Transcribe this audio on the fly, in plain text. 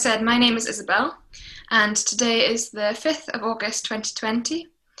My name is Isabel, and today is the 5th of August 2020,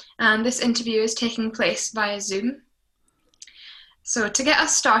 and this interview is taking place via Zoom. So to get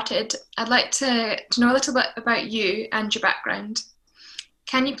us started, I'd like to know a little bit about you and your background.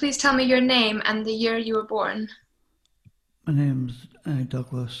 Can you please tell me your name and the year you were born? My name's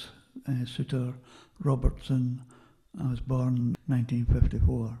Douglas Suter Robertson. I was born in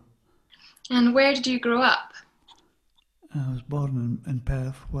 1954. And where did you grow up? I was born in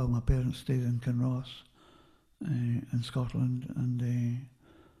Perth while my parents stayed in Kinross in Scotland, and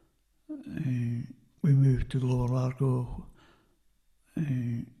we moved to Lower Largo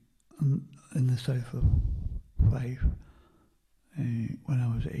in the south of Fife when I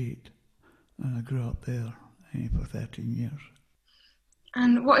was 8, and I grew up there for 13 years.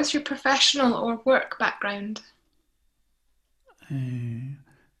 And what is your professional or work background?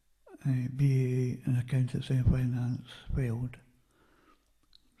 BA in Accountancy and Finance failed,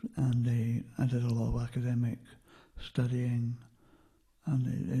 and I did a lot of academic studying, and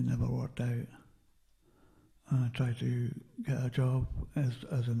it never worked out. And I tried to get a job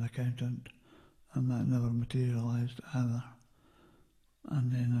as an accountant, and that never materialised either.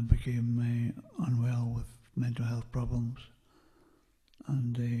 And then I became unwell with mental health problems,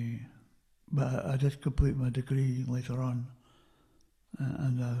 but I did complete my degree later on.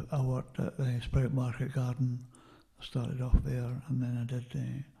 And I worked at the Sprout Market Garden. I started off there, and then I did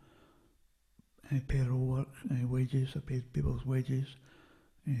payroll work, wages. I paid people's wages.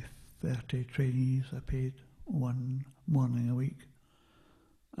 30 trainees I paid one morning a week,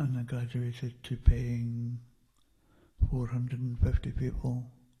 and I graduated to paying 450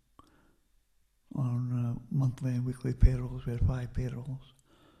 people on monthly and weekly payrolls. We had 5 payrolls,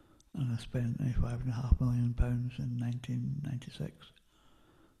 and I spent £5.5 million in 1996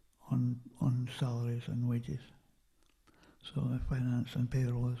 on salaries and wages. So finance and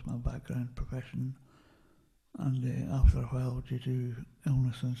payroll is my background profession, and after a while, due to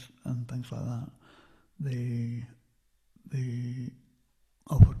illnesses and things like that, they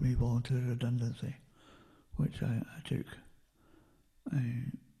offered me voluntary redundancy, which I took.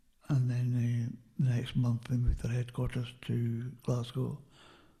 And then the next month they moved their headquarters to Glasgow,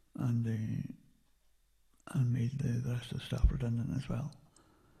 and made the rest of the staff redundant as well.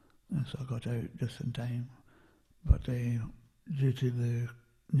 And so I got out just in time. But due to the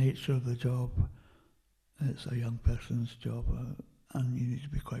nature of the job, it's a young person's job, and you need to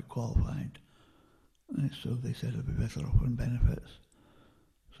be quite qualified. And so they said I'd be better off on benefits.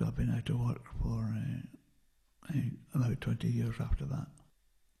 So I've been out of work for about 20 years after that.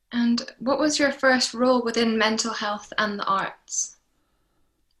 And what was your first role within mental health and the arts?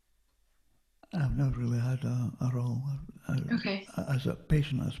 I've never really had a role Okay. as a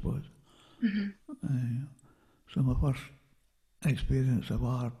patient, I suppose. Mm-hmm. So my first experience of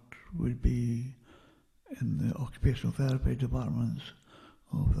art would be in the occupational therapy departments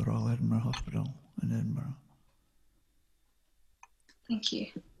of the Royal Edinburgh Hospital in Edinburgh. Thank you.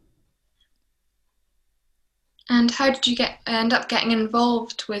 And how did you end up getting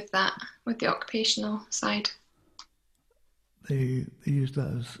involved with that, with the occupational side? They used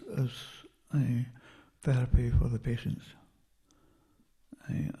that as therapy for the patients,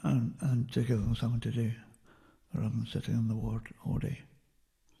 and to give them something to do rather than sitting on the ward all day.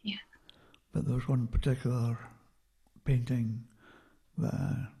 Yeah. But there was one particular painting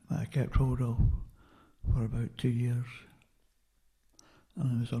that I kept hold of for about 2 years,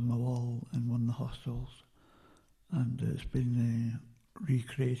 and it was on my wall in one of the hostels, and it's been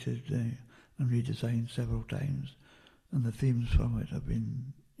recreated and redesigned several times, and the themes from it have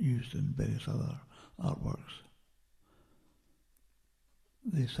been used in various other artworks.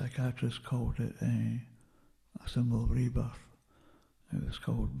 The psychiatrist called it a symbol of rebirth. It was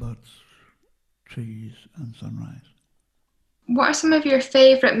called Birds, Trees and Sunrise. What are some of your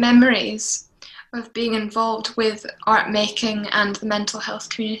favourite memories of being involved with art making and the mental health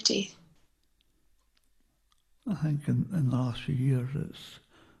community? I think in the last few years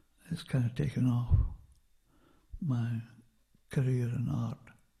it's kind of taken off. My career in art,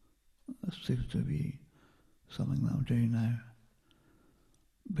 it seems to be something that I'm doing now,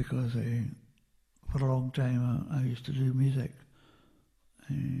 because for a long time I used to do music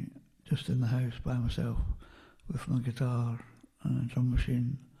just in the house by myself with my guitar and a drum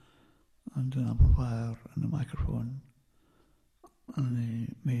machine and an amplifier and a microphone, and I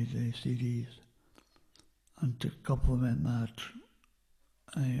made CDs. And to complement that,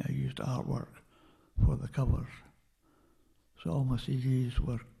 I used artwork for the covers. So all my CDs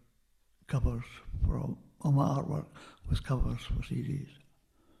were covers for all my artwork was covers for CDs.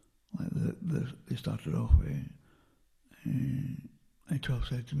 Like they started off 12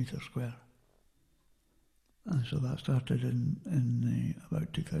 centimetres square. And so that started in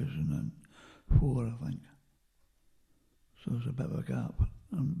about 2004, I think. So there's a bit of a gap.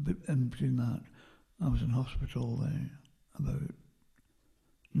 And in between that, I was in hospital about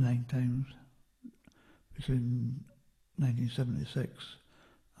 9 times between 1976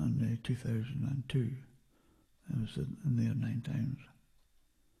 and 2002. I was in there 9 times.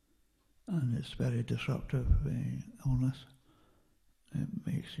 And it's very disruptive illness. It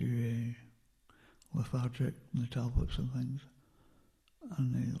makes you lethargic, the tablets and things.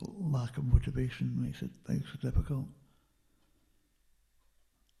 And the lack of motivation makes it difficult.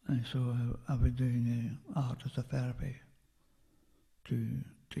 And so I've been doing art as a therapy to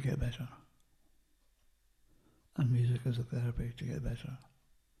get better. And music as a therapy to get better.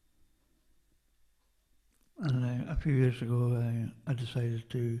 And a few years ago I decided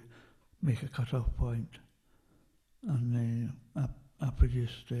to make a cut-off point. And I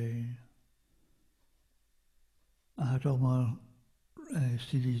produced I had all my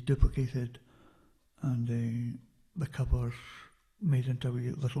CDs duplicated and the covers made into a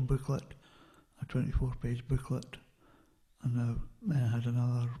wee little booklet, a 24-page booklet, and then I had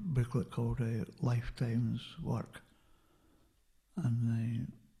another booklet called Lifetime's Work,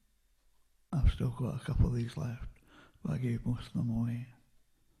 and I've still got a couple of these left, but I gave most of them away.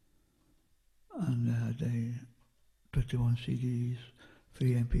 And I had 21 CDs,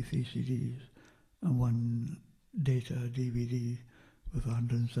 3 MP3 CDs, and 1 data DVD with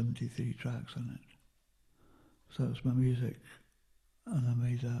 173 tracks on it. So it's my music, and I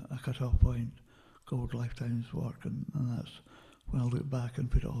made a cut-off point called Lifetime's Work, and that's when I look back and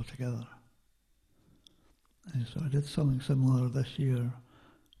put it all together. And so I did something similar this year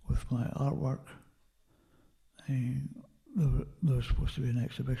with my artwork. There was supposed to be an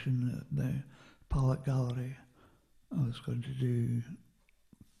exhibition at the Palette Gallery. I was going to do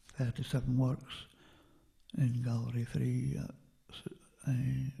 37 works in Gallery 3 at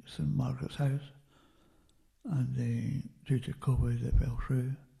St Margaret's House, and due to COVID it fell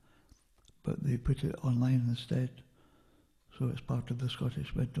through, but they put it online instead, so it's part of the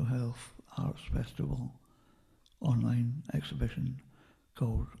Scottish Mental Health Arts Festival online exhibition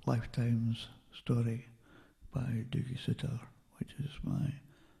called Lifetime's Story by Doogie Suter, which is my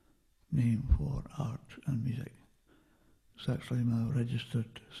name for art and music. It's actually my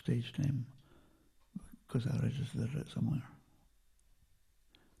registered stage name because I registered it somewhere.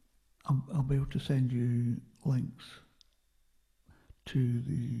 I'll be able to send you links to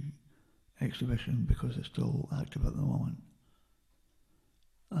the exhibition because it's still active at the moment.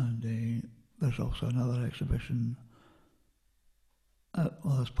 And there's also another exhibition.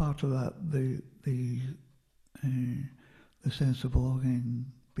 Well, as part of that, the sense of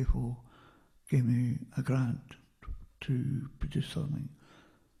belonging people gave me a grant to produce something.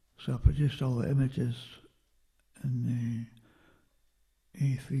 So I produced all the images in the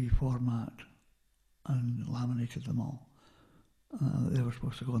A3 format and laminated them all. They were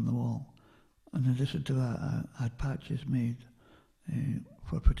supposed to go on the wall. And in addition to that, I had patches made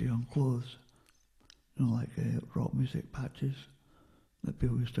for putting on clothes, like rock music patches that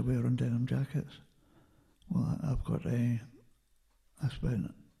people used to wear on denim jackets. Well, I've got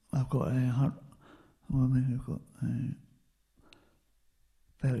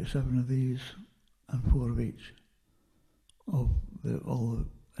 37 of these and 4 of each of all the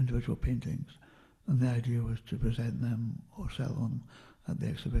individual paintings, and the idea was to present them or sell them at the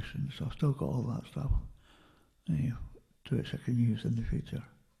exhibition. So I've still got all that stuff to which I can use in the future.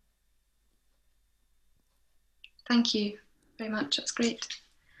 Thank you very much, that's great.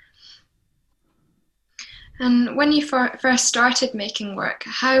 And when you first started making work,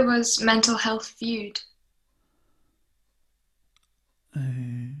 how was mental health viewed?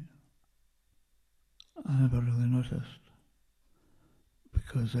 I never really noticed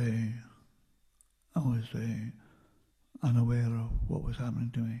because I was unaware of what was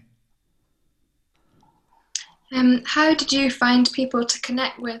happening to me. How did you find people to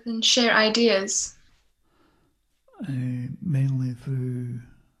connect with and share ideas? Mainly through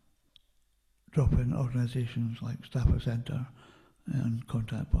drop-in organisations like Stafford Centre and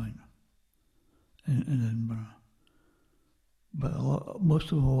Contact Point in Edinburgh. But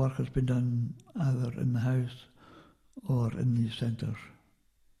most of my work has been done either in the house or in these centres.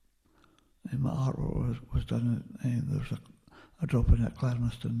 My artwork was done there was a drop-in at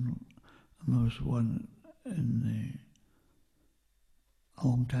Clarmiston, and there was one a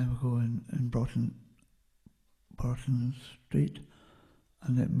long time ago in Broughton Street,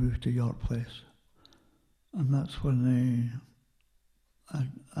 and it moved to York Place. And that's when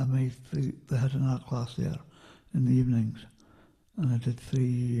I made they had an art class there in the evenings, and I did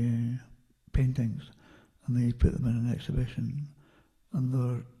 3 paintings, and they put them in an exhibition, and they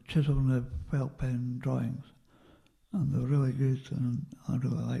were chisel nib felt pen drawings, and they were really good, and I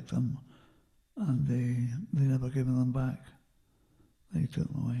really liked them, and they never gave me them back. They took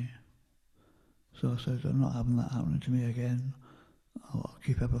them away. So I said, I'm not having that happening to me again. I'll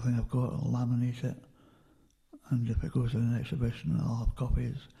keep everything I've got, I'll laminate it, and if it goes in an exhibition, I'll have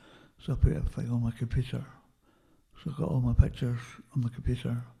copies. So I put everything on my computer. So I've got all my pictures on the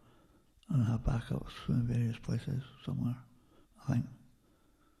computer, and I have backups from various places somewhere, I think.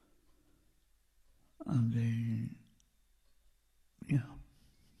 And yeah.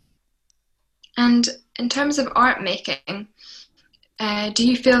 And in terms of art making, do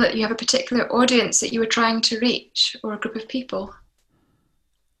you feel that you have a particular audience that you were trying to reach, or a group of people?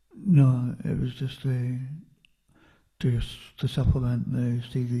 No, it was just to supplement the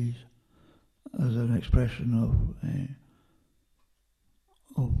CDs as an expression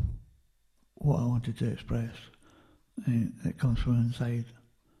of what I wanted to express. It comes from inside.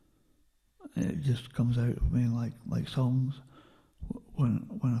 It just comes out of me like songs. When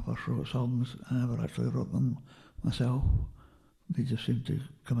I first wrote songs, I never actually wrote them myself. They just seem to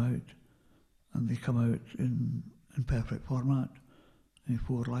come out, and they come out in perfect format,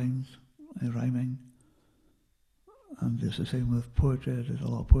 4 lines, rhyming. And it's the same with poetry. I did a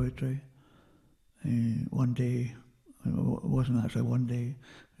lot of poetry. One day, it wasn't actually one day,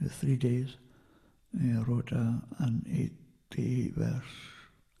 it was 3 days. I wrote an 88-verse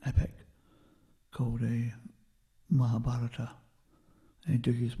epic called Mahabharata,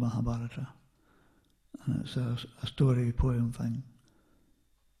 Doogie's Mahabharata. And it's a story poem thing.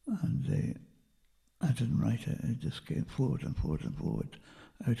 And I didn't write it, it just flowed and flowed and flowed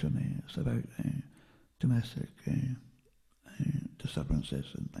out of me. It's about domestic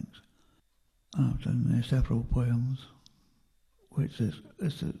disturbances and things. And I've done several poems, which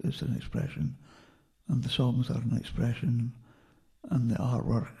it's an expression, and the songs are an expression, and the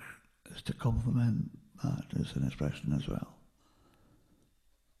artwork is to complement that as an expression as well.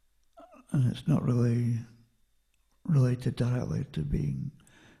 And it's not really related directly to being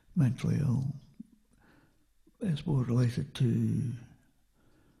mentally ill. It's more related to,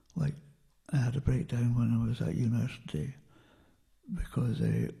 like, I had a breakdown when I was at university because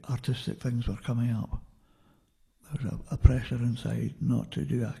artistic things were coming up. There was a pressure inside not to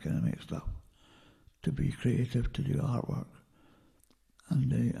do academic stuff, to be creative, to do artwork.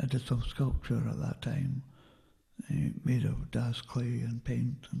 And I did some sculpture at that time, made of DAS clay and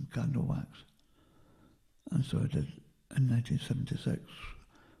paint and candle wax. And so I did in 1976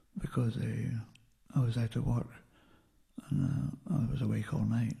 because I was out of work and I was awake all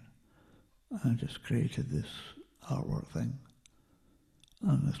night. And I just created this artwork thing.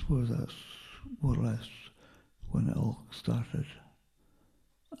 And I suppose that's more or less when it all started.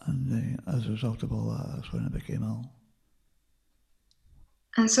 And as a result of all that, that's when I became ill.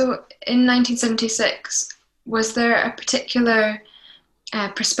 And so in 1976, was there a particular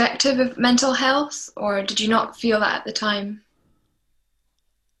perspective of mental health, or did you not feel that at the time?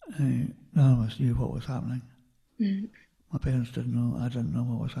 None of us knew what was happening. Mm. My parents didn't know, I didn't know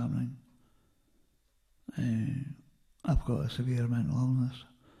what was happening. I've got a severe mental illness,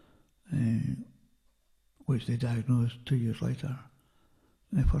 which they diagnosed 2 years later.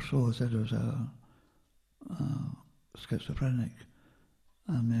 First of all, they said I was a schizophrenic,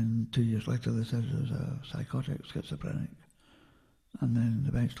 and then 2 years later they said I was a psychotic schizophrenic, and then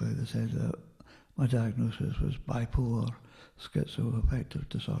eventually they said that my diagnosis was bipolar schizoaffective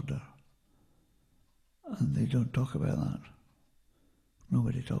disorder. And they don't talk about that.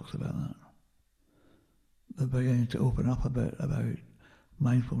 Nobody talks about that. They're beginning to open up a bit about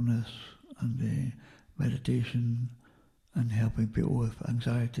mindfulness and meditation and helping people with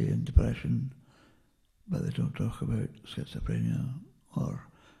anxiety and depression, but they don't talk about schizophrenia or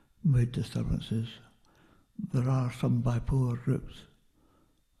mood disturbances. There are some bipolar groups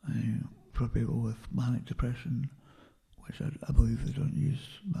for people with manic depression, which I believe they don't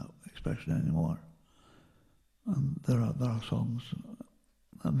use that expression anymore. And there are songs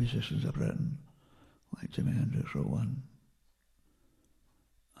that musicians have written, like Jimi Hendrix wrote one,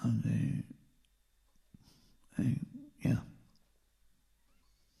 and yeah.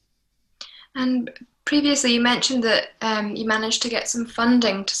 And previously you mentioned that you managed to get some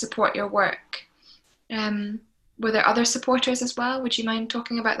funding to support your work. Were there other supporters as well? Would you mind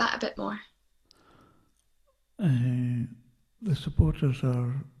talking about that a bit more? The supporters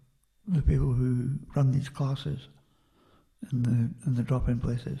are the people who run these classes in the drop-in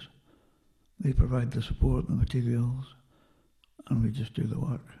places. They provide the support, the materials, and we just do the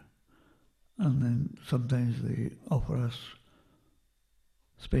work. And then sometimes they offer us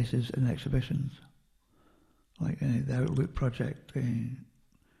spaces in exhibitions. Like the Outlook project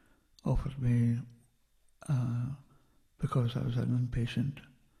offered me, because I was an inpatient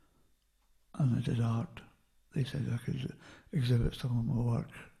and I did art, they said I could exhibit some of my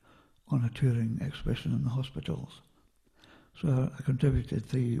work on a touring exhibition in the hospitals. So I contributed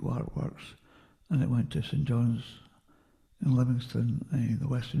 3 artworks, and it went to St John's in Livingston, the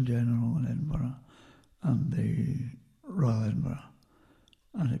Western General in Edinburgh, and the Royal Edinburgh,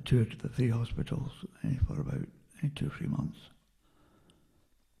 and it toured the 3 hospitals for about 2 or 3 months.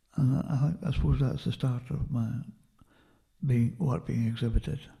 And I suppose that's the start of my work being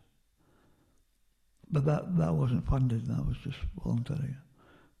exhibited. But that wasn't funded, that was just voluntary.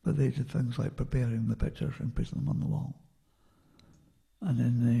 But they did things like preparing the pictures and putting them on the wall. And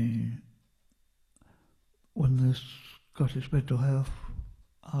then when the Scottish Mental Health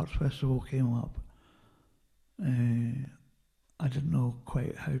Arts Festival came up, I didn't know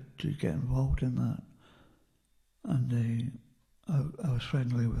quite how to get involved in that. And I was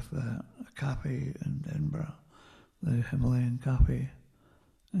friendly with a cafe in Edinburgh, the Himalayan Cafe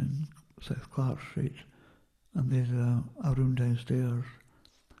in South Clark Street, and they had a room downstairs.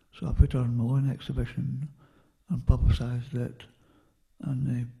 So I put on my own exhibition and publicised it, and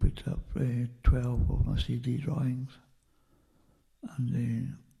they put up 12 of my CD drawings,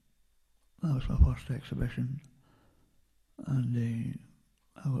 and that was my first exhibition, and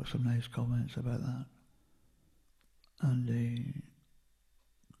I got some nice comments about that. And the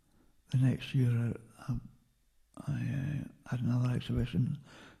next year I had another exhibition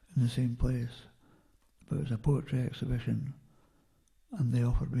in the same place, but it was a poetry exhibition, and they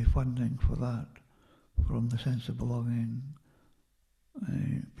offered me funding for that from the Sense of Belonging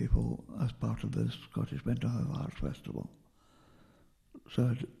people as part of the Scottish Mental Health Arts Festival.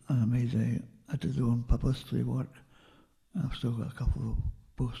 So I did the own publicity work. I've still got a couple of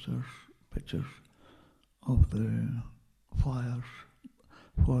posters, pictures of the flyers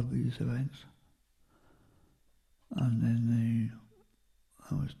for these events. And then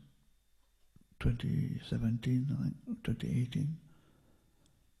that was 2017, I think, 2018.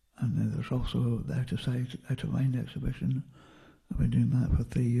 And then there's also the Out of Sight, Out of Mind exhibition. I've been doing that for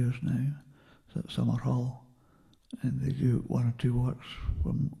 3 years now. It's at Summer Hall. And they do 1 or 2 works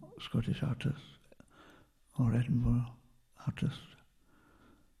from Scottish artists or Edinburgh artists.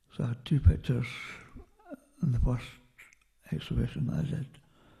 So I had 2 pictures in the first exhibition that I did.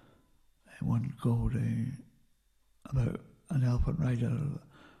 One called about an elephant rider, and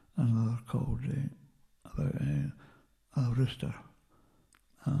another called about a rooster,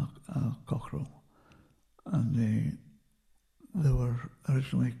 a cockerel. And they were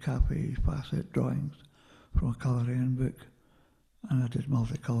originally Cafe Facet drawings from a colouring book, and I did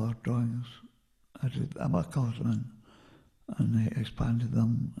multicoloured drawings. I coloured them in, and they expanded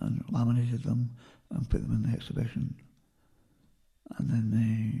them and laminated them and put them in the exhibition. And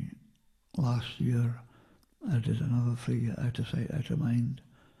then last year I did another 3 Out of Sight, Out of Mind,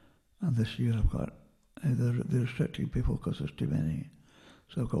 and this year I've got, they're restricting people because there's too many,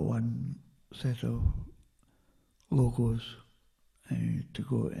 so I've got 1 set of logos to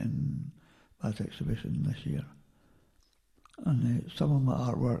go in that exhibition this year. And some of my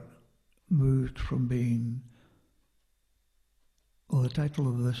artwork moved from being, well, the title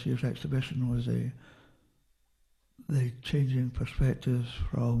of this year's exhibition was the changing perspectives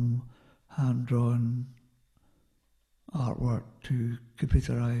from hand-drawn artwork to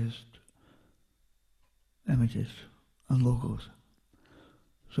computerised images and logos.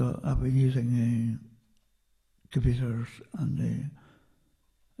 So I've been using computers and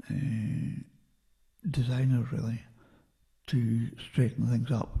designers really to straighten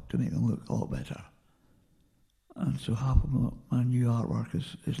things up, to make them look a lot better. And so half of my new artwork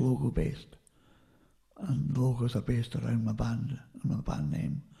is logo based, and the logos are based around my band and my band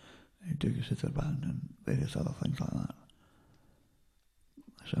name, Doogie Sitter Band, and various other things like that.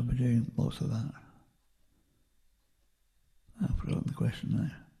 So I've been doing lots of that. I've forgotten the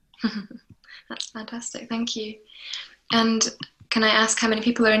question now. That's fantastic, thank you. And can I ask how many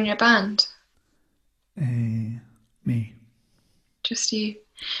people are in your band? Me. Just you?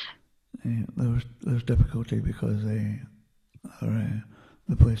 There's difficulty because the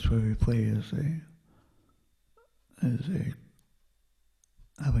place where we play is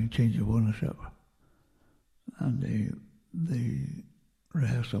having change of ownership, and the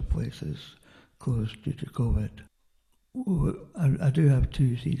rehearsal place is closed due to COVID. I do have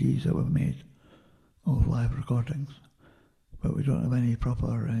 2 CDs that we've made of live recordings, but we don't have any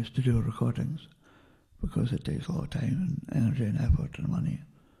proper studio recordings because it takes a lot of time and energy and effort and money.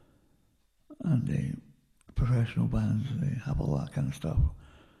 And professional bands, they have all that kind of stuff.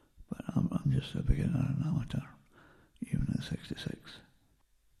 just a beginner and amateur, even at 66.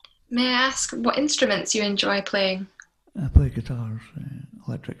 May I ask what instruments you enjoy playing? I play guitars,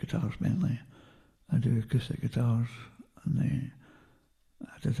 electric guitars mainly. I do acoustic guitars, and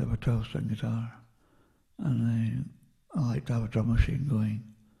I did have a 12-string guitar, and I like to have a drum machine going.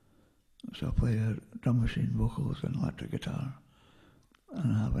 So I play a drum machine, vocals, and electric guitar,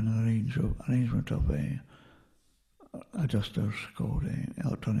 and I have an arrangement of adjusters called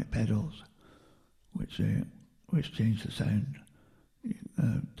electronic pedals, which change the sound.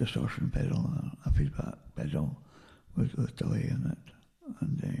 A distortion pedal, a feedback pedal with delay in it,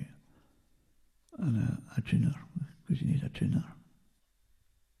 and a tuner, because you need a tuner.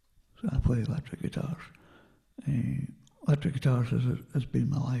 So I play electric guitars. Electric guitars has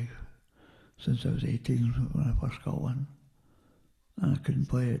been my life since I was 18 when I first got one, and I couldn't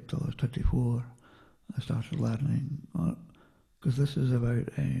play it till I was 24. I started learning, because this is about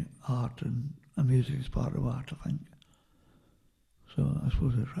art, and music is part of art, I think. So I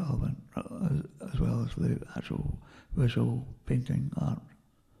suppose it's relevant, as well as the actual visual painting art.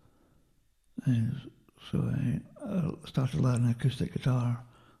 So I started learning acoustic guitar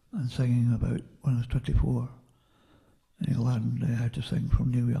and singing about when I was 24. I learned how to sing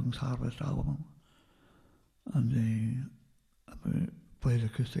from Neil Young's Harvest album, and I played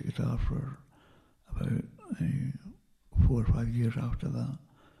acoustic guitar for about 4 or 5 years after that.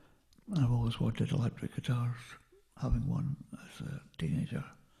 I've always wanted electric guitars, having one as a teenager.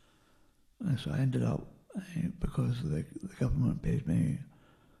 And so I ended up, because the government paid me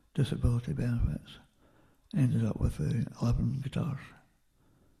disability benefits, I ended up with 11 guitars.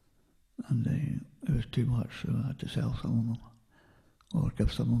 And it was too much, so I had to sell some of them, or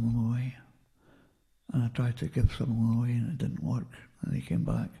give some of them away. And I tried to give some of them away and it didn't work, and they came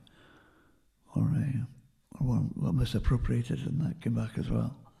back. Or were misappropriated, and that came back as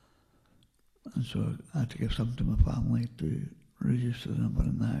well. And so I had to give some to my family to reduce the number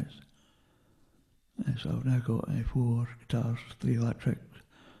in the house. And so I've now got 4 guitars, 3 electric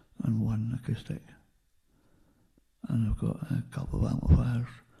and 1 acoustic. And I've got a couple of amplifiers.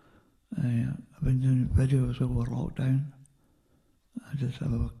 I've been doing videos over lockdown. I just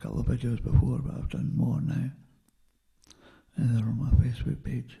have a couple of videos before, but I've done more now. And they're on my Facebook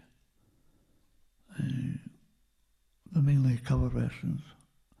page. They're mainly cover versions.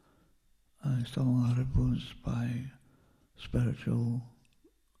 Some are influenced by spiritual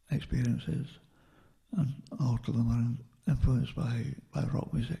experiences, and a lot of them are influenced by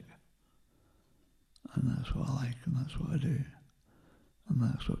rock music. And that's what I like, and that's what I do. And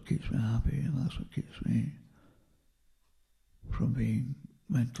that's what keeps me happy, and that's what keeps me from being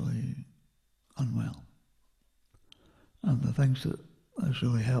mentally unwell. And the things that's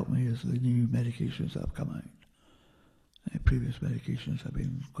really helped me is the new medications that have come out. Previous medications have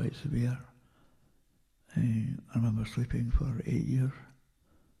been quite severe. I remember sleeping for 8 years.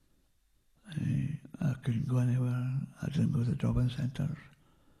 I couldn't go anywhere. I didn't go to drop-in centres.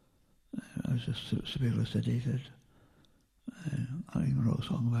 I was just severely sedated. I even wrote a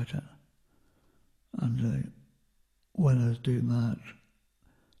song about it. And when I was doing that,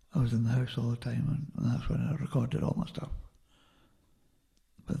 I was in the house all the time, and that's when I recorded all my stuff.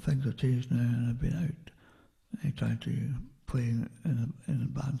 But things have changed now, and I've been out trying to play in a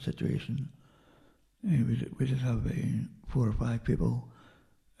band situation. We just have 4 or 5 people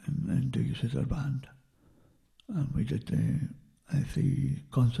in Doogie Sitter Band, and we did 3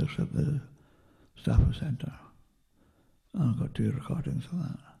 concerts at the Stafford Centre, and I've got 2 recordings of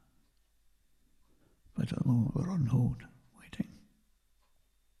that. But at the moment we're on hold, waiting.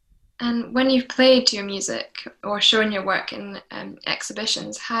 And when you've played your music or shown your work in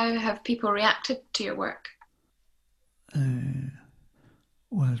exhibitions, how have people reacted to your work?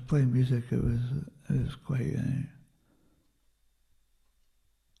 When I was playing music, it was quite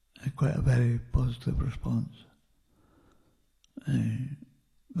a very positive response.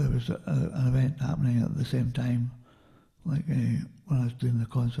 There was an event happening at the same time, like when I was doing the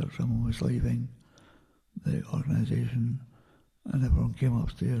concert, someone was leaving the organisation, and everyone came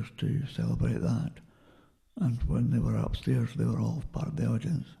upstairs to celebrate that. And when they were upstairs, they were all part of the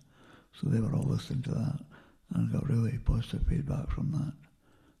audience, so they were all listening to that, and I got really positive feedback from that.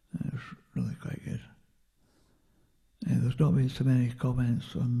 It was really quite good. There's not been so many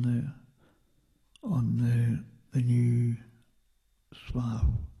comments on the new SMAF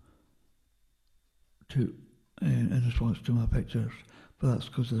in response to my pictures, but that's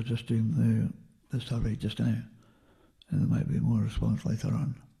because they're just doing the survey just now, and there might be more response later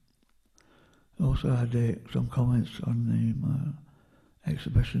on. I also had some comments on my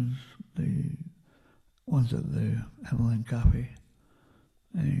exhibitions, the ones at the Himalayan Cafe.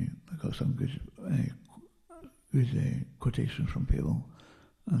 I got some good quotations from people,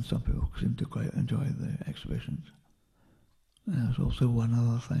 and some people seem to quite enjoy the exhibitions. There's also one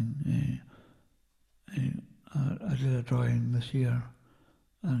other thing. I did a drawing this year,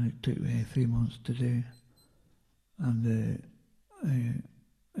 and it took me 3 months to do, and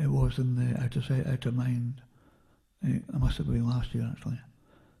it was in the Out of Sight, Out of Mind. It must have been last year, actually.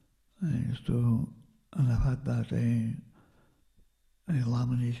 And I've had that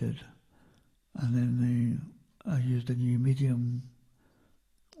laminated, and then I used a new medium.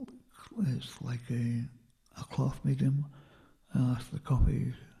 It's like a cloth medium. I asked the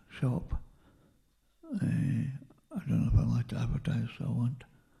copy shop. I don't know if I like to advertise, so I won't.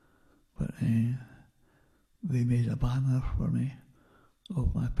 But they made a banner for me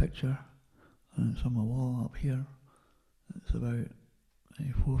of my picture, and it's on my wall up here. It's about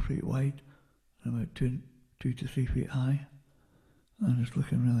 4 feet wide and about 2 to 3 feet high, and it's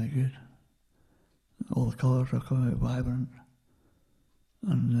looking really good. All the colours are coming out vibrant,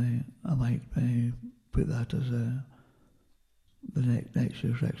 and I might put that as the next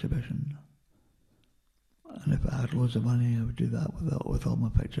year's exhibition. And if I had loads of money, I would do that with all my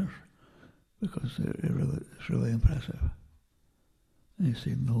pictures, because it's really impressive. And you've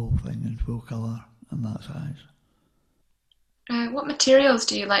seen the whole thing in full colour and that size. What materials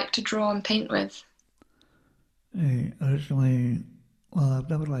do you like to draw and paint with? Originally, well, I've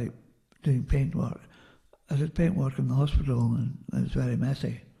never liked doing paint work. I did paint work in the hospital, and it's very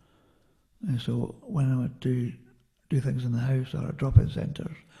messy. And so when I would do things in the house or at drop-in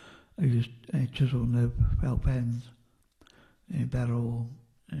centres, I used chisel nib felt pens, barrel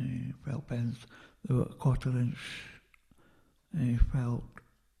felt pens. They were 1/4 inch felt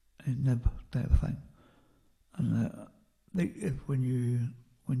nib type of thing. And when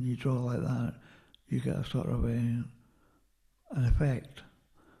you draw like that, you get a sort of an effect,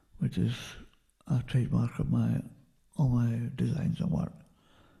 which is a trademark of all my designs and work.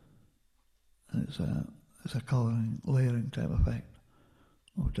 And it's a colouring, layering type effect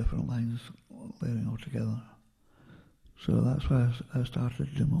of different lines layering all together. So that's why I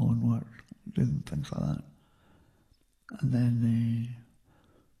started doing my own work, doing things like that. And then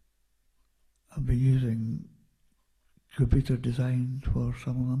I've been using computer design for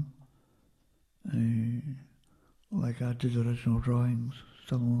some of them. Like I did original drawings,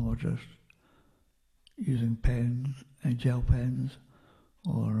 some of them were just using pens, gel pens,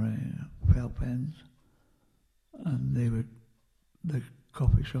 or felt pens, and the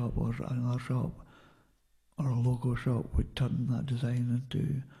copy shop or another shop or a logo shop would turn that design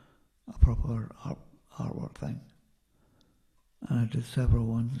into a proper artwork thing. And I did several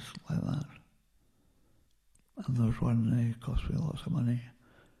ones like that. And there was one that cost me lots of money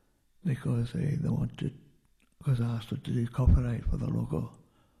because because I asked them to do copyright for the logo,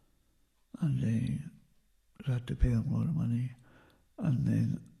 and I had to pay them a lot of money. And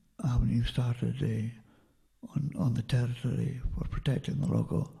then I haven't even started on the territory for protecting the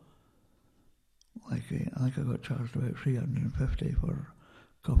logo. Like I think I got charged about $350 for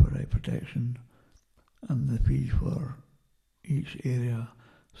copyright protection, and the fee for each area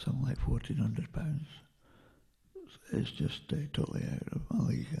something like £1,400. It's just totally out of my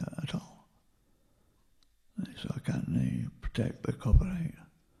league at all. So I can't protect the copyright,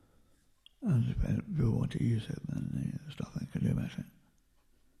 and if people want to use it, then there's nothing I can do about it.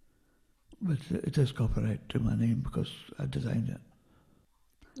 But it is copyright to my name because I designed it.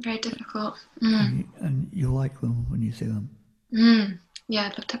 Very difficult. And you like them when you see them. Yeah,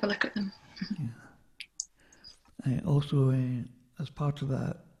 I'd love to have a look at them. Yeah. Also, as part of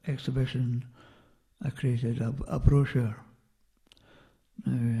that exhibition, I created a brochure.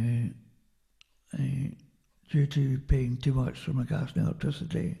 Now, due to paying too much for my gas and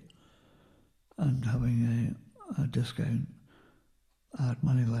electricity and having a discount, I had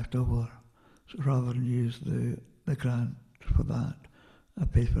money left over. So rather than use the grant for that, I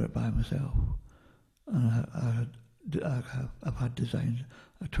paid for it by myself. And I've had designed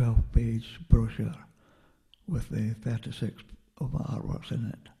a 12-page brochure with the 36 of my artworks in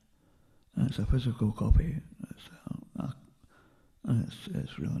it. And it's a physical copy.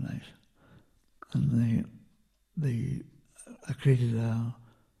 It's really nice. And I created an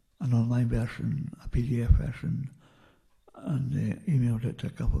online version, a PDF version, and emailed it to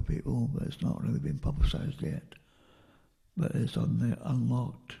a couple of people, but it's not really been publicised yet. But it's on the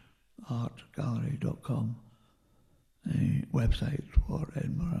unlockedartgallery.com website for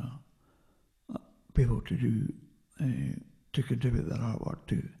Edinburgh people to contribute their artwork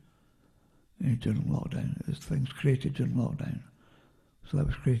to during lockdown. It's things created during lockdown. So that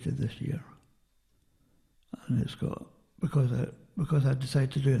was created this year. And it's got, because because I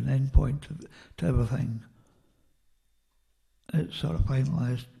decided to do an end point to everything, it sort of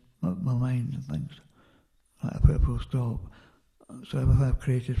finalised my mind and things. Like I put a full stop. So everything I've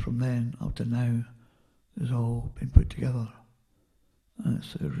created from then up to now has all been put together. And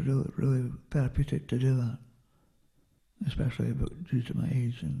it's really, really therapeutic to do that, especially due to my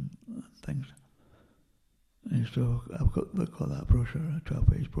age and things. And so I've got that brochure, a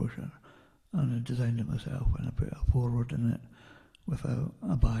 12-page brochure, and I designed it myself, and I put a foreword in it with a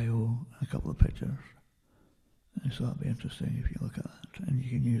bio and a couple of pictures. And so that'll be interesting if you look at that, and you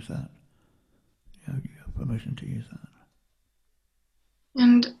can use that. You have permission to use that.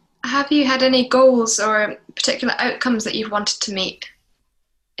 And have you had any goals or particular outcomes that you've wanted to meet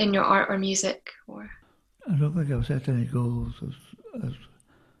in your art or music? Or I don't think I've set any goals as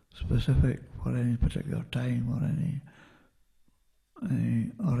specific for any particular time or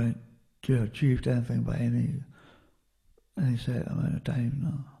to achieve anything by any set amount of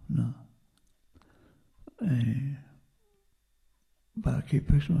time. No. But I keep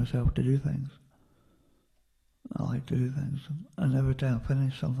pushing myself to do things. I like to do things, and every time I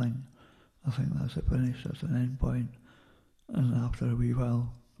finish something, I think that's it finished, that's an end point. And after a wee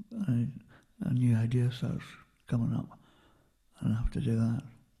while, a new idea starts coming up, and I have to do that.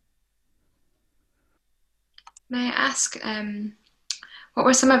 may I ask, what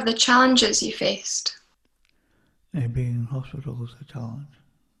were some of the challenges you faced? Being in hospital is a challenge,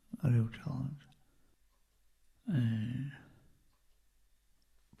 a real challenge.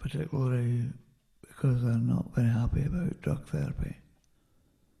 Particularly because I'm not very happy about drug therapy,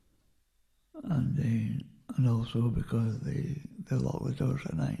 and also because they lock the doors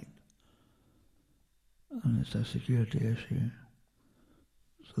at night, and it's a security issue.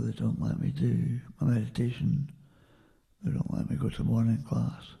 So they don't let me do my meditation. They don't let me go to morning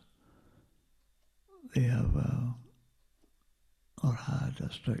class. They have or had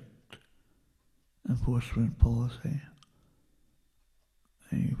a strict enforcement policy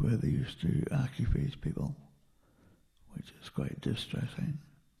where they used to accuphase people, which is quite distressing.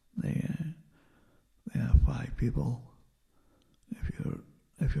 They have 5 people.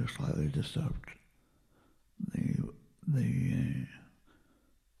 If you're slightly disturbed, the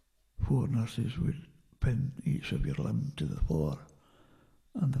 4 nurses would pin each of your limb to the floor,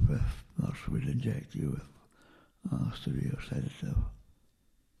 and the 5th nurse would inject you with a severe sedative.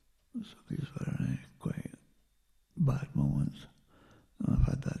 So these were quite bad moments, and I've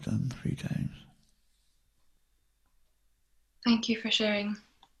had that done 3 times. Thank you for sharing.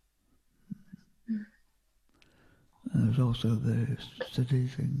 And there's also the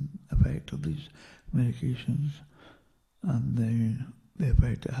sedating effect of these medications, and the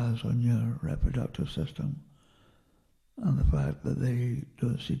effect it has on your reproductive system, and the fact that they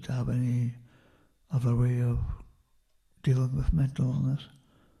don't seem to have any other way of dealing with mental illness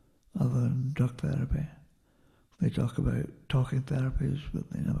other than drug therapy. They talk about talking therapies, but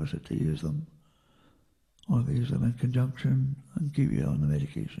they never sit to use them, or they use them in conjunction and keep you on the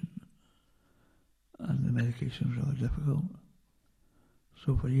medication. And the medication is really difficult.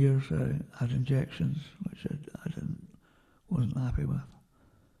 So for years I had injections, which I wasn't happy with,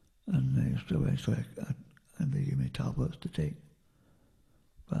 and so eventually they gave me tablets to take.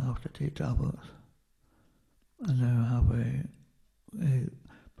 But I have to take tablets, and now I have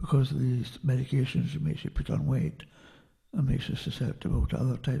because of these medications, it makes you put on weight and makes you susceptible to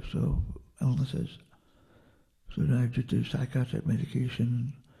other types of illnesses. So now, due to psychiatric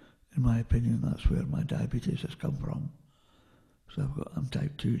medication, in my opinion, that's where my diabetes has come from. So I'm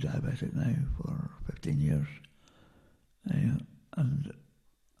type 2 diabetic now for 15 years. And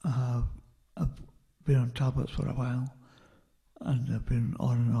I've been on tablets for a while, and I've been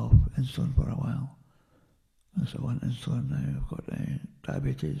on and off insulin for a while. And so on insulin now, I've got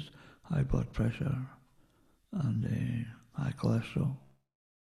diabetes, high blood pressure, and high cholesterol.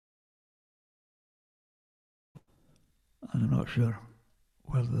 And I'm not sure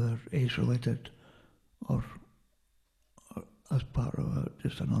whether they're age-related or as part of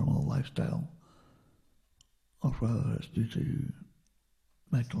just a normal lifestyle, or whether it's due to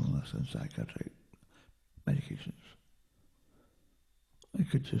mental illness and psychiatric medications. It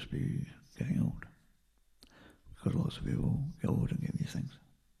could just be getting old, because lots of people get old and get these things.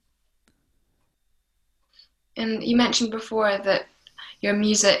 And you mentioned before that your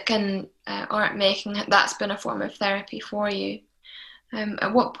music and art making, that's been a form of therapy for you.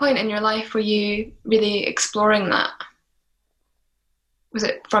 At what point in your life were you really exploring that? Was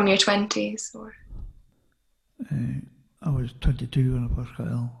it from your 20s? Or? I was 22 when I first got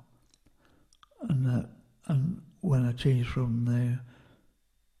ill, and when I changed from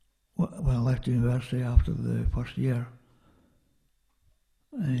when I left university after the first year,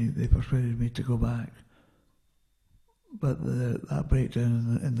 they persuaded me to go back. But that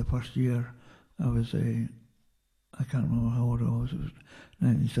breakdown in the first year, I was, I can't remember how old I was, it was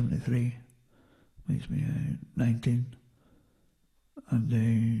 1973, makes me 19.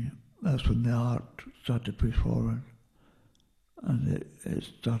 And that's when the art started to push forward, and it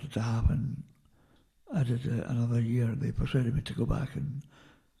started to happen. I did another year. They persuaded me to go back and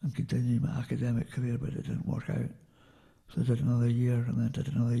continue my academic career, but it didn't work out. So I did another year, and then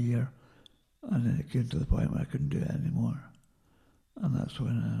did another year, and then it came to the point where I couldn't do it anymore. And that's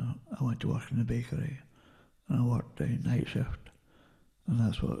when I went to work in the bakery, and I worked a night shift, and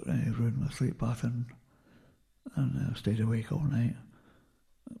that's what ruined my sleep pattern, and I stayed awake all night.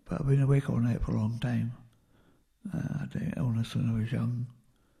 But I've been awake all night for a long time. I had illness when I was young,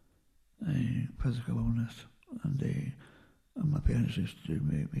 physical illness, and my parents used to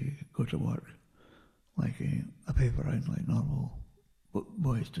make me go to work like a paper round like normal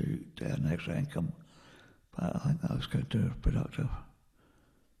boys to earn extra income. But I think that was counterproductive,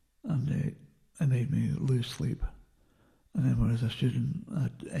 and it made me lose sleep. And then when I was a student, I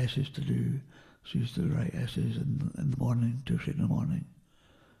had essays to do, so I used to write essays in the morning, 2 or 3 in the morning.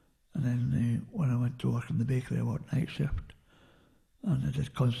 And then when I went to work in the bakery, I worked night shift, and I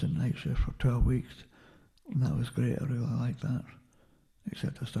did constant night shift for 12 weeks, and that was great. I really liked that,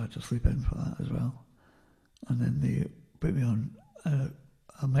 except I started to sleep in for that as well. And then they put me on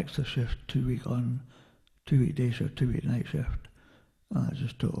a mixed shift, 2 week on, 2 week day shift, 2 week night shift, and that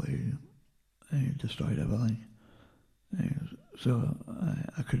just totally destroyed everything. So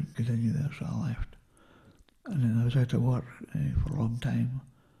I couldn't continue there, so I left. And then I was out of work for a long time,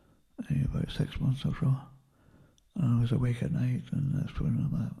 about 6 months or so, and I was awake at night, and that's when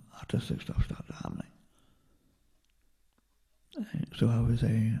my artistic stuff started happening. So I was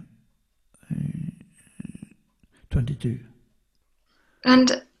 22.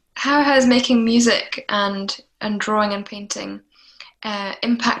 And how has making music and drawing and painting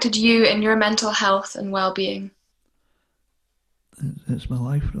impacted you in your mental health and well-being? It's my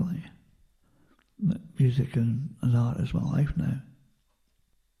life, really. Music and art is my life now.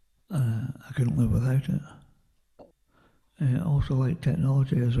 I couldn't live without it. I also like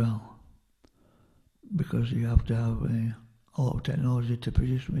technology as well, because you have to have a lot of technology to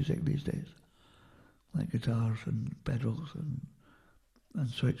produce music these days, like guitars and pedals and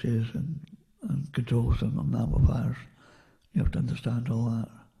switches and controls and amplifiers. You have to understand all that.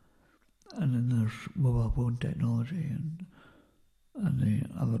 And then there's mobile phone technology and the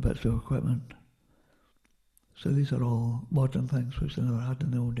other bits of equipment. So these are all modern things which I never had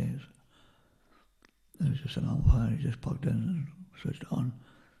in the old days. It was just an amplifier you just plugged in and switched it on.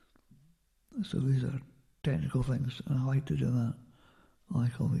 So these are technical things, and I like to do that. I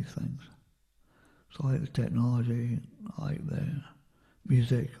like all these things. So I like the technology, I like the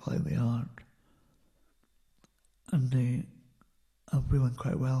music, I like the art. And I'm feeling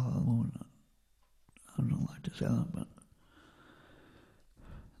quite well at the moment. I'm not allowed to say that,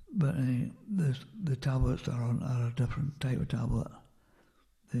 but the tablets that are on are a different type of tablet.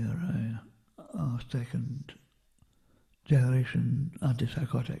 They are a second generation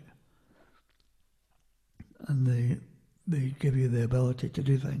antipsychotic, and they give you the ability to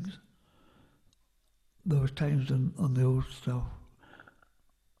do things. There was times on the old stuff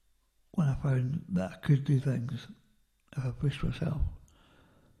when I found that I could do things if I pushed myself,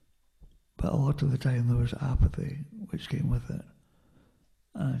 but a lot of the time there was apathy which came with it,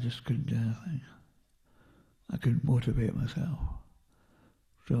 and I just couldn't do anything. I couldn't motivate myself.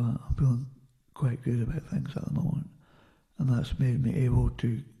 So I'm feeling quite good about things at the moment, and that's made me able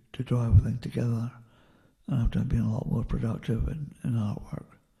to draw everything together, and I've been a lot more productive in artwork,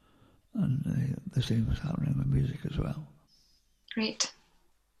 and the same is happening with music as well. Great.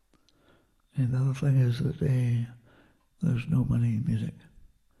 And the other thing is that there's no money in music,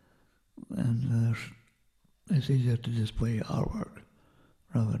 and it's easier to display artwork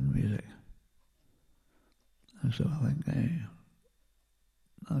rather than music. And so I think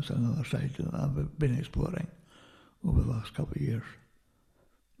that's another side that I've been exploring over the last couple of years,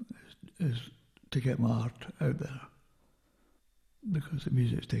 is to get my art out there, because the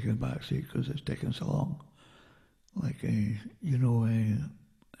music's taken a back seat because it's taken so long. Like,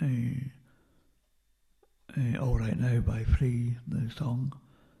 All Right Now by Free, the song,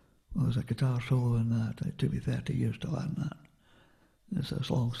 well, there's a guitar solo in that. It took me 30 years to learn that. It's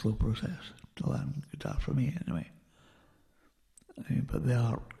a long, slow process to learn guitar, for me anyway. But the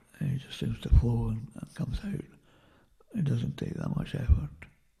art just seems to flow and comes out. It doesn't take that much effort.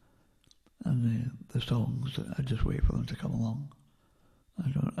 And the songs, I just wait for them to come along.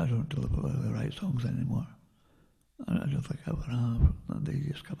 I don't deliberately write songs anymore. And I don't think I ever have. They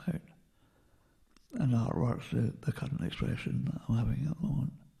just come out. And artwork's the current expression that I'm having at the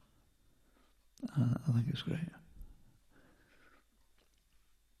moment. I think it's great.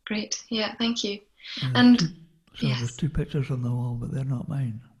 Great, yeah, thank you. And yes. There's 2 pictures on the wall, but they're not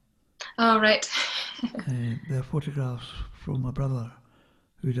mine. Oh, right. They're photographs from my brother,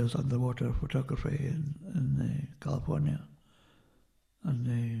 who does underwater photography in California.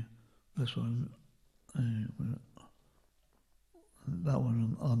 And this one, that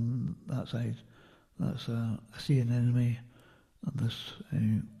one on that side, that's a sea anemone, and this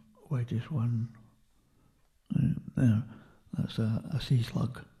whitish one there, that's a sea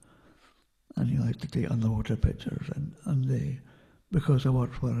slug. And he likes to take underwater pictures, and because I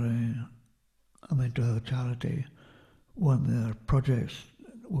work for a mental health charity, one of their projects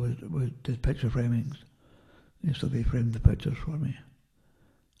did picture framings. So they framed the pictures for me.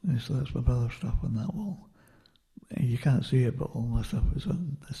 So that's my brother's stuff on that wall. And you can't see it, but all my stuff is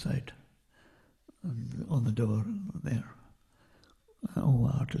on this side, and on the door there. And all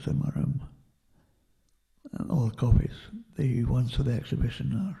the art is in my room. And all the copies, the ones for the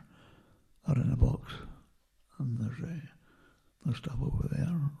exhibition are in a box. And there's stuff over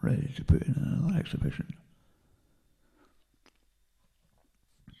there ready to put in another exhibition.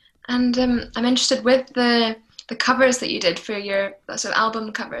 And I'm interested with the covers that you did for your sort of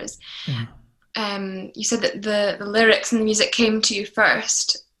album covers. Yeah. You said that the lyrics and the music came to you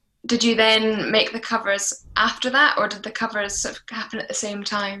first. Did you then make the covers after that, or did the covers sort of happen at the same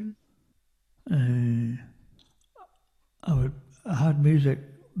time? I had music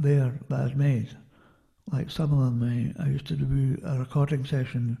there that I'd made. Like some of them, I used to do a recording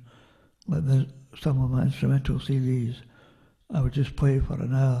session, like some of my instrumental CDs, I would just play for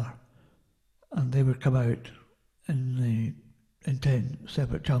an hour, and they would come out in 10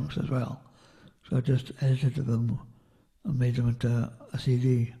 separate chunks as well. So I just edited them and made them into a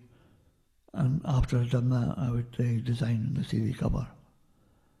CD. And after I'd done that, I would design the CD cover.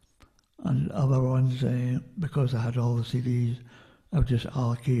 And other ones, because I had all the CDs, I would just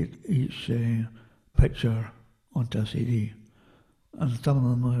allocate each picture onto a CD. And some of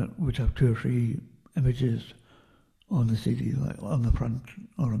them would have 2 or 3 images on the CD, like on the front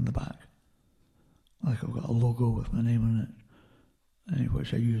or on the back. Like I've got a logo with my name on it,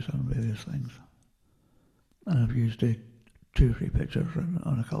 which I use on various things. And I've used 2 or 3 pictures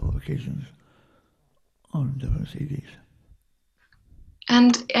on a couple of occasions on different CDs.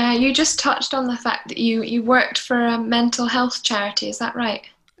 And you just touched on the fact that you worked for a mental health charity, is that right?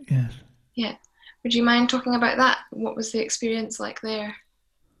 Yes. Yeah. Would you mind talking about that? What was the experience like there?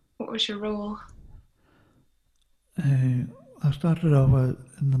 What was your role? I started off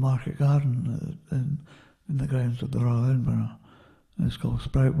in the Market Garden in the grounds of the Royal Edinburgh. It's called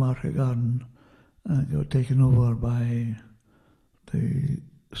Sprout Market Garden, and it got taken over by the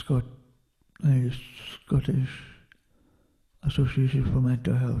Scottish Association for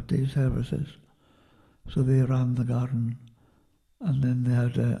Mental Health Day Services. So they ran the garden, and then they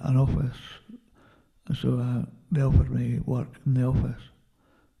had an office. So they offered me work in the office,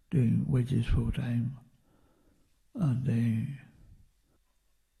 doing wages full time. And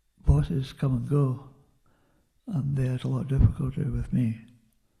bosses come and go, and they had a lot of difficulty with me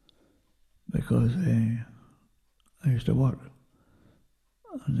because I used to work,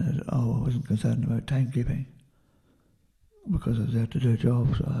 and I wasn't concerned about timekeeping because I was there to do a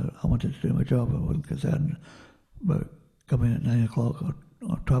job, so I wanted to do my job. I wasn't concerned about coming at 9 o'clock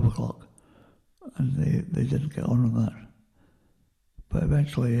or 12 o'clock, and they didn't get on with that. But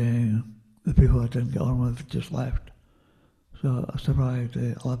eventually the people I didn't get on with just left. So I survived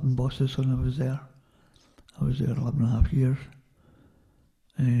 11 bosses when I was there. I was there 11 and a half years.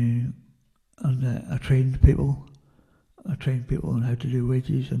 And I trained people. I trained people on how to do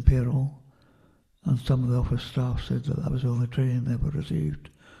wages and payroll. And some of the office staff said that was the only training they ever received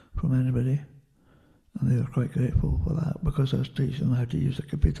from anybody. And they were quite grateful for that because I was teaching them how to use the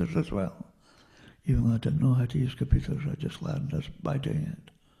computers as well. Even though I didn't know how to use computers, I just learned by doing it.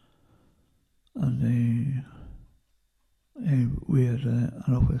 And we had an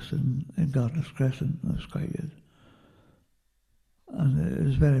office in Gardeners Crescent. That was quite good. And it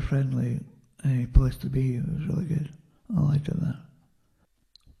was a very friendly place to be. It was really good. I liked it there.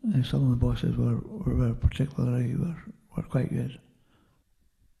 And some of the bosses were very particularly were quite good.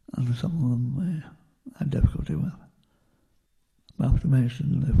 And some of them I had difficulty with. But I have to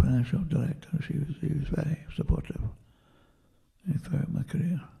mention the financial director. He was very supportive throughout my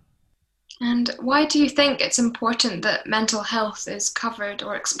career. And why do you think it's important that mental health is covered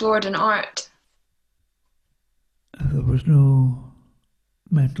or explored in art? If there was no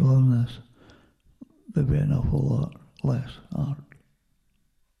mental illness, there'd be an awful lot less art,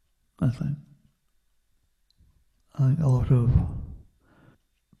 I think. I think a lot of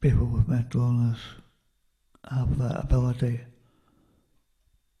people with mental illness have that ability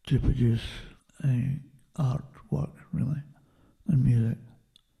to produce artwork, really, and music.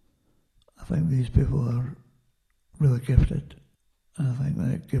 I think these people are really gifted, and I think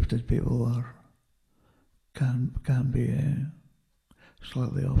that gifted people can be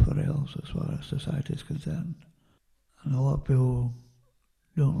slightly off the rails as far as society is concerned. And a lot of people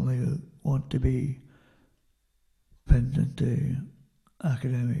don't really want to be pinned into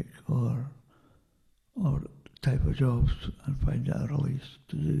academic or type of jobs and find it a release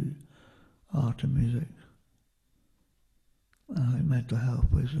to do art and music. And I think mental health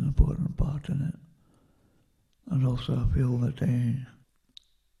plays an important part in it. And also I feel that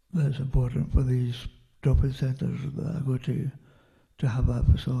it's important for these drop-in centres that I go to have that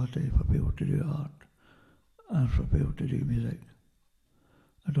facility for people to do art and for people to do music.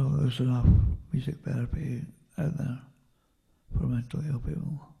 I don't think there's enough music therapy out there for mentally ill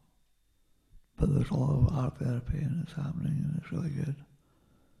people. But there's a lot of art therapy and it's happening and it's really good.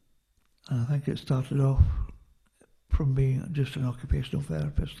 And I think it started off from being just an occupational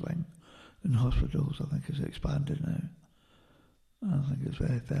therapist thing in hospitals. I think it's expanded now. And I think it's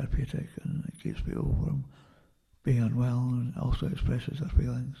very therapeutic and it keeps people from being unwell and also expresses their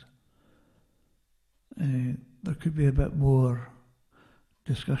feelings. There could be a bit more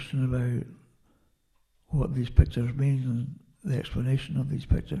discussion about what these pictures mean and the explanation of these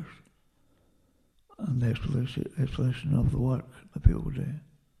pictures and the explanation of the work that people do.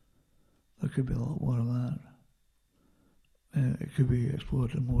 There could be a lot more of that. It could be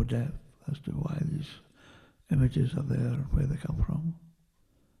explored in more depth as to why these images are there and where they come from.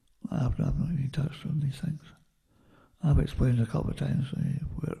 I've not even touched on these things. I've explained a couple of times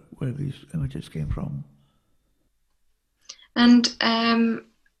where these images came from. And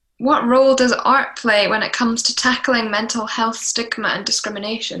what role does art play when it comes to tackling mental health stigma and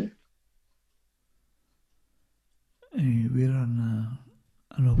discrimination? We're on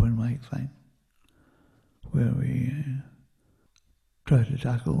an open mic thing where we try to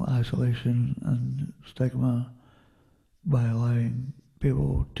tackle isolation and stigma by allowing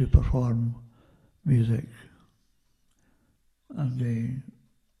people to perform music. And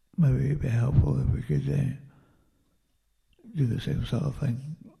maybe it'd be helpful if we could do the same sort of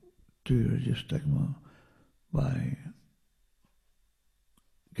thing to reduce stigma by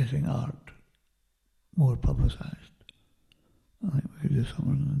getting art more publicised. I think we could do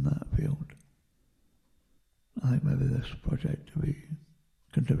something in that field. I think maybe this project will be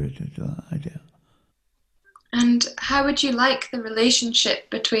contributing to that idea. And how would you like the relationship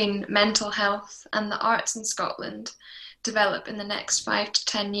between mental health and the arts in Scotland develop in the next 5 to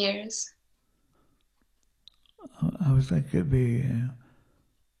 10 years? I would think it'd be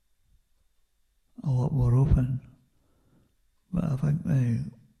a lot more open, but I think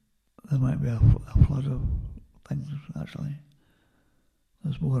there might be a flood of things actually.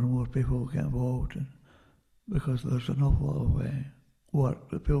 There's more and more people get involved because there's an awful lot of work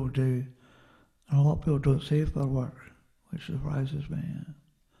that people do, and a lot of people don't save their work, which surprises me.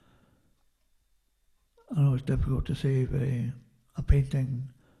 I know it's difficult to save a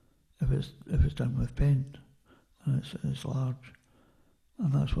painting if it's done with paint and it's large,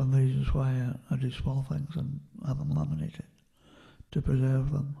 and that's one of the reasons why I do small things and have them laminated to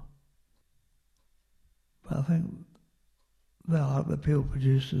preserve them. But I think the art that people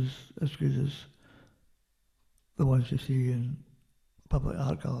produce is as good as the ones you see in public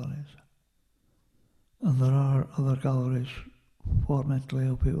art galleries. And there are other galleries for mentally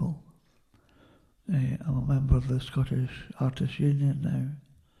ill people. I'm a member of the Scottish Artists Union now.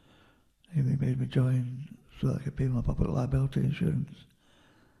 They made me join so that I could pay my public liability insurance.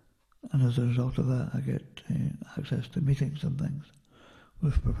 And as a result of that, I get access to meetings and things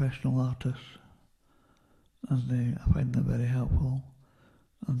with professional artists. And I find them very helpful.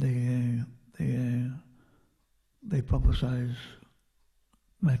 And they publicise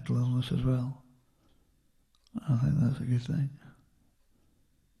mental illness as well. I think that's a good thing.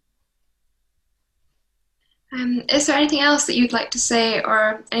 Is there anything else that you'd like to say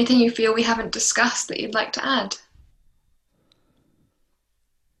or anything you feel we haven't discussed that you'd like to add?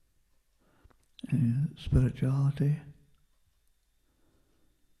 Spirituality.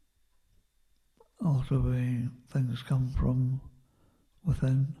 A lot of things come from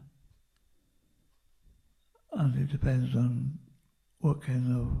within, and it depends on what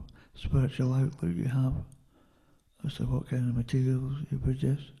kind of spiritual outlook you have as to what kind of materials you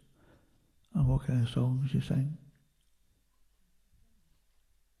produce and what kind of songs you sing.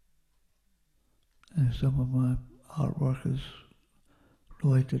 Some of my artwork is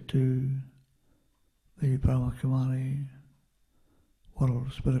related to the Brahma Kumari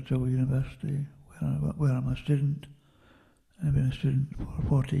World Spiritual University, where I'm a student. I've been a student for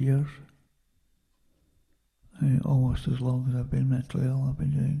 40 years. Almost as long as I've been mentally ill, I've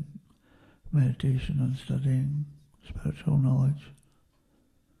been doing meditation and studying spiritual knowledge.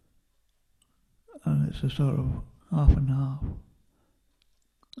 And it's a sort of half and half.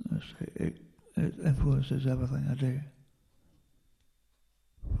 It influences everything I do,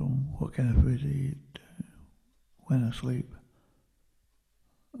 from what kind of food I eat, when I sleep,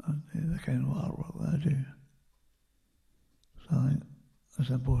 and the kind of artwork that I do. So I think it's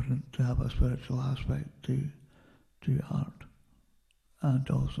important to have a spiritual aspect to art, and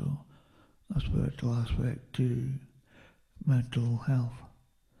also a spiritual aspect to mental health,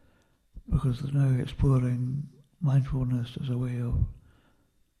 because they're now exploring mindfulness as a way of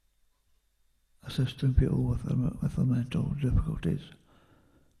assisting people with their mental difficulties,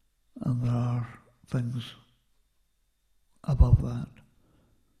 and there are things above that,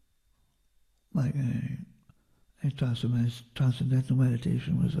 like transcendental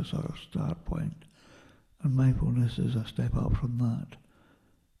meditation was a sort of start point, and mindfulness is a step up from that,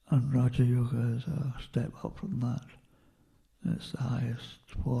 and Raja Yoga is a step up from that. It's the highest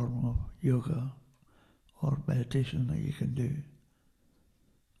form of yoga or meditation that you can do.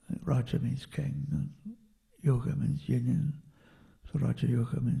 Raja means king, and yoga means union. So Raja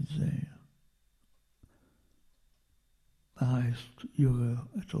Yoga means the highest yoga.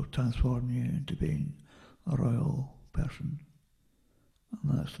 It'll transform you into being a royal person,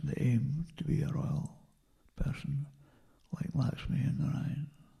 and that's the aim, to be a royal person, like Lakshmi and Narayan,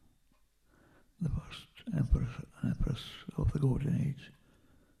 the first empress of the Golden Age,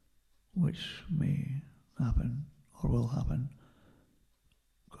 which may happen or will happen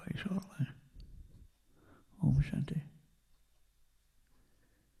quite shortly. Om Shanti.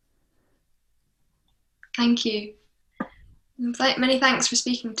 Thank you. Many thanks for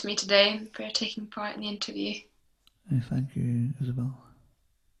speaking to me today and for taking part in the interview. Thank you, Isabel.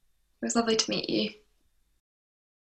 It was lovely to meet you.